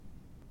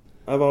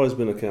I've always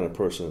been the kind of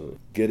person,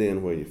 get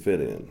in where you fit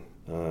in.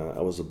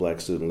 I was a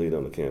black student leader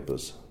on the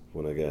campus.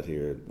 When I got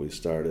here, we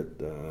started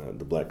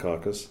the Black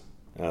Caucus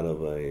out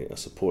of a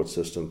support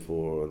system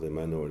for the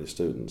minority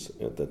students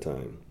at that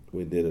time.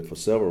 We did it for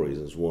several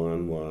reasons.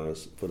 One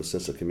was for the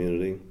sense of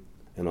community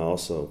and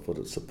also for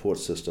the support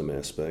system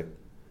aspect,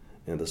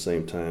 and at the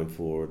same time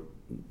for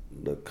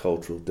the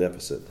cultural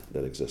deficit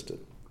that existed.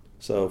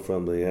 So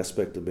from the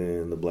aspect of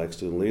being the black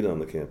student leader on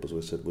the campus,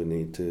 we said we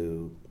need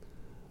to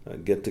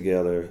get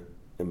together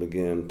and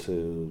begin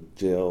to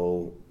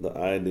gel the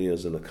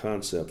ideas and the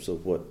concepts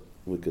of what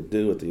we could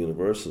do at the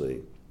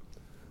university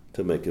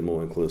to make it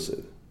more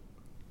inclusive.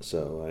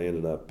 So I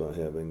ended up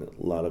having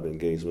a lot of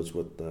engagements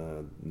with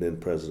then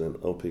President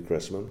O.P.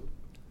 Cressman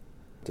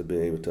to be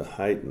able to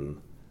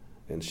heighten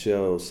and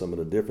show some of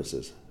the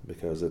differences,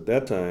 because at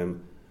that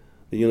time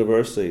the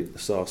university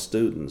saw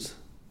students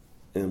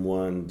in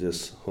one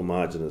just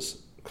homogenous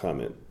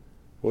comment.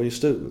 Well, you're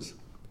students.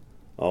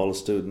 All the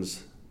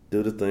students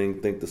do the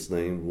thing, think the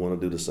same, want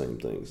to do the same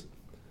things,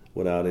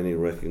 without any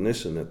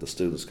recognition that the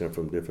students come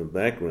from different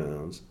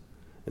backgrounds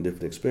and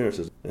different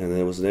experiences. And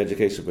it was an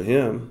education for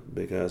him,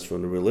 because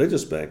from the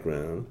religious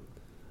background,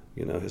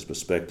 his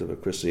perspective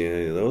of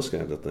Christianity, those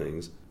kinds of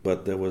things,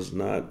 but there was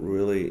not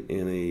really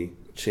any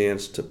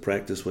chance to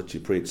practice what you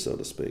preach, so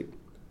to speak.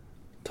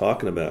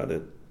 Talking about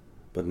it,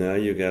 but now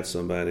you got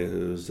somebody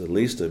who's the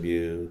least of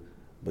you,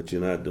 but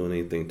you're not doing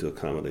anything to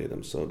accommodate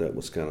them. So that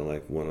was kind of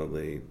like one of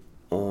the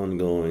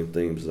ongoing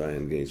themes that I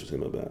engaged with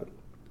him about.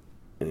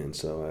 And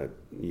so I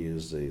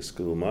used the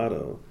school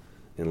motto,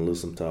 in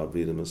Lucem Taut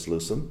Vidimus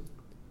Lucem,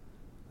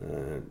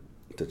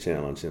 to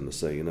challenge him to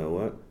say, you know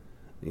what,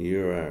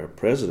 you're our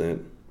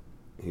president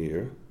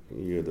here,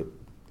 you're the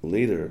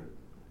leader,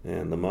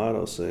 and the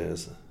motto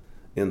says,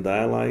 in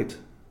thy light,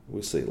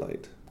 we see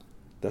light.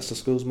 That's the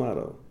school's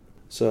motto.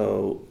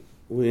 So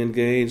we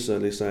engaged, or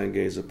at least I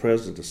engaged the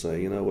president to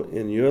say, you know what,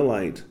 in your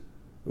light,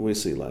 we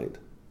see light.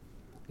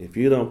 If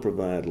you don't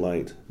provide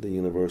light, the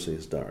university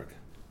is dark.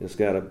 It's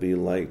got to be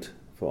light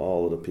for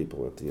all of the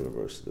people at the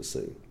university to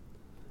see.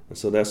 And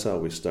so that's how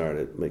we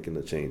started making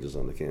the changes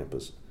on the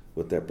campus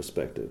with that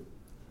perspective.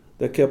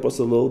 That kept us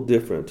a little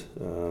different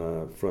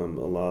from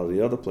a lot of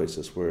the other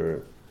places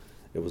where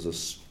it was a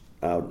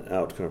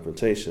out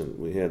confrontation.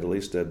 We had at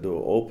least that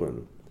door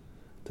open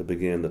to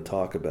begin to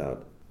talk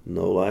about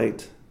no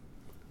light,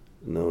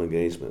 no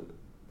engagement.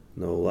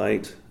 No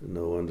light,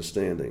 no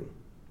understanding.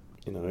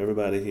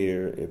 Everybody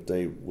here, if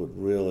they would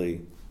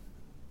really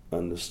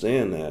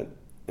understand that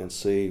and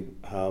see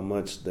how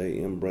much they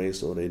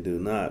embrace or they do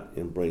not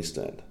embrace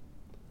that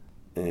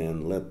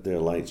and let their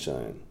light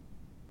shine.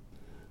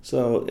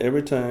 So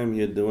every time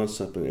you're doing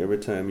something, every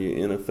time you're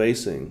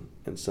interfacing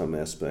in some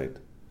aspect,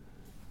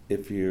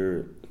 if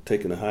you're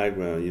taking the high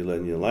ground, you're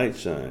letting your light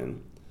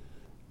shine.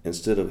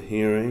 Instead of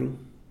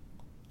hearing,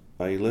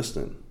 are you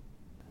listening?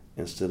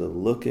 Instead of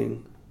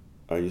looking,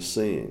 are you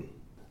seeing?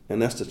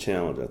 And that's the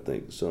challenge, I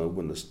think. So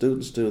when the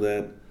students do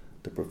that,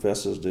 the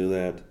professors do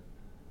that,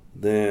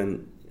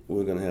 then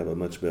we're going to have a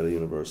much better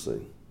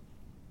university.